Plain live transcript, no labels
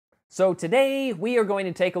So today we are going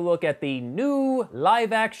to take a look at the new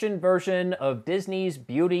live-action version of Disney's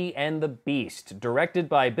Beauty and the Beast, directed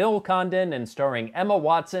by Bill Condon and starring Emma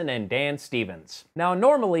Watson and Dan Stevens. Now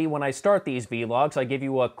normally when I start these vlogs I give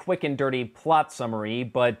you a quick and dirty plot summary,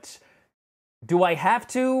 but do I have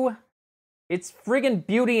to? It's friggin'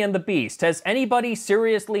 Beauty and the Beast. Has anybody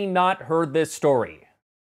seriously not heard this story?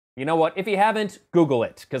 You know what, if you haven't, Google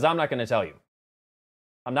it, because I'm not going to tell you.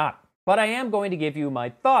 I'm not. But I am going to give you my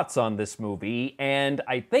thoughts on this movie, and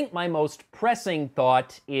I think my most pressing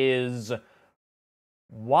thought is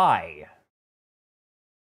why?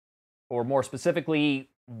 Or more specifically,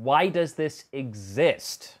 why does this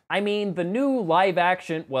exist? I mean, the new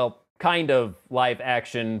live-action, well, kind of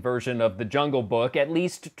live-action version of The Jungle Book at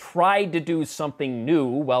least tried to do something new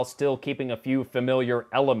while still keeping a few familiar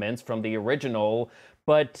elements from the original,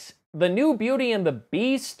 but the new Beauty and the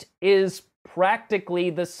Beast is practically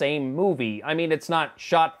the same movie. I mean, it's not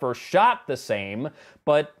shot for shot the same,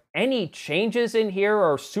 but any changes in here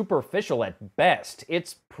are superficial at best.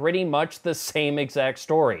 It's pretty much the same exact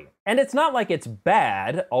story. And it's not like it's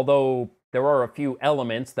bad, although there are a few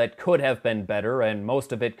elements that could have been better, and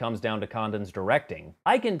most of it comes down to Condon's directing.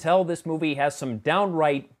 I can tell this movie has some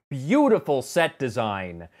downright beautiful set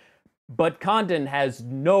design, but Condon has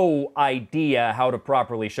no idea how to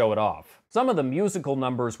properly show it off. Some of the musical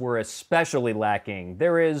numbers were especially lacking.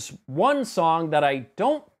 There is one song that I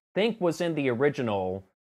don't think was in the original.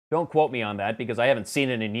 Don't quote me on that because I haven't seen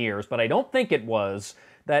it in years, but I don't think it was.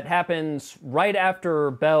 That happens right after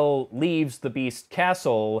Belle leaves the Beast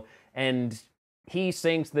Castle, and he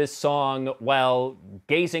sings this song while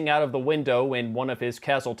gazing out of the window in one of his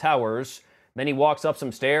castle towers. Then he walks up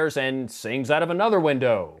some stairs and sings out of another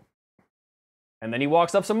window. And then he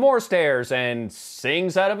walks up some more stairs and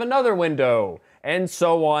sings out of another window, and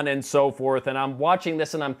so on and so forth. And I'm watching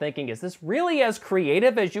this and I'm thinking, is this really as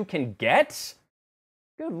creative as you can get?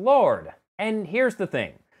 Good Lord. And here's the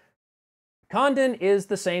thing. Condon is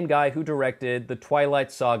the same guy who directed the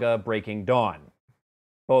Twilight Saga Breaking Dawn.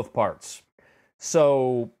 Both parts.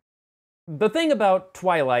 So the thing about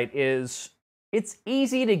Twilight is it's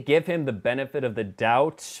easy to give him the benefit of the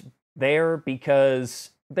doubt there because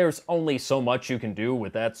there's only so much you can do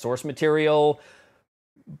with that source material.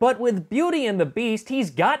 But with Beauty and the Beast, he's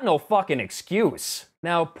got no fucking excuse.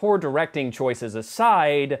 Now, poor directing choices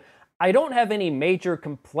aside, I don't have any major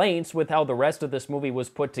complaints with how the rest of this movie was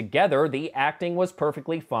put together. The acting was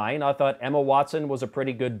perfectly fine. I thought Emma Watson was a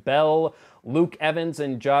pretty good Belle. Luke Evans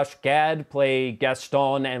and Josh Gad play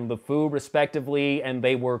Gaston and LeFou respectively, and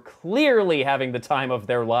they were clearly having the time of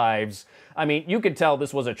their lives. I mean, you could tell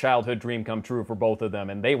this was a childhood dream come true for both of them,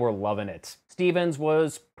 and they were loving it. Stevens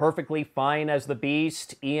was perfectly fine as the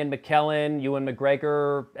Beast. Ian McKellen, Ewan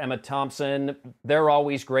McGregor, Emma Thompson, they're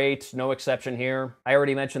always great, no exception here. I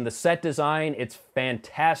already mentioned the set design, it's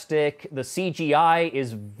fantastic. The CGI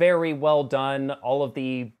is very well done. All of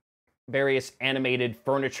the various animated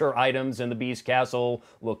furniture items in the Beast Castle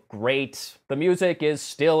look great. The music is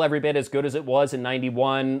still every bit as good as it was in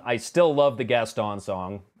 '91. I still love the Gaston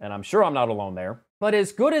song, and I'm sure I'm not alone there. But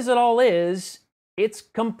as good as it all is, it's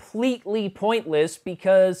completely pointless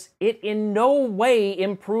because it in no way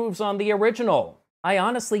improves on the original. I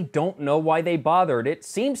honestly don't know why they bothered. It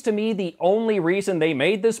seems to me the only reason they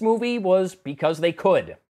made this movie was because they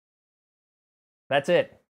could. That's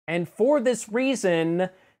it. And for this reason,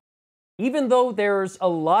 even though there's a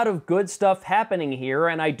lot of good stuff happening here,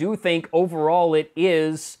 and I do think overall it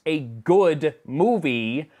is a good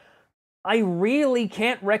movie, I really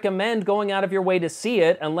can't recommend going out of your way to see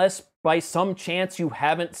it unless by some chance you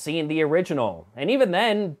haven't seen the original. And even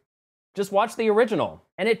then, just watch the original.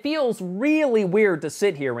 And it feels really weird to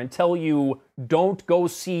sit here and tell you, don't go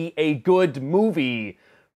see a good movie.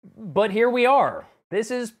 But here we are.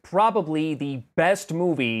 This is probably the best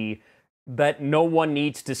movie that no one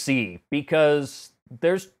needs to see, because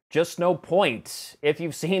there's just no point. If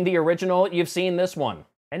you've seen the original, you've seen this one.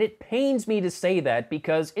 And it pains me to say that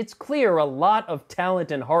because it's clear a lot of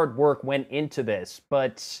talent and hard work went into this,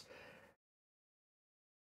 but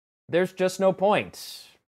there's just no point.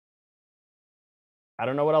 I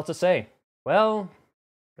don't know what else to say. Well,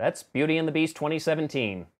 that's Beauty and the Beast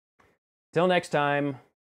 2017. Till next time,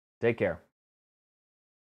 take care.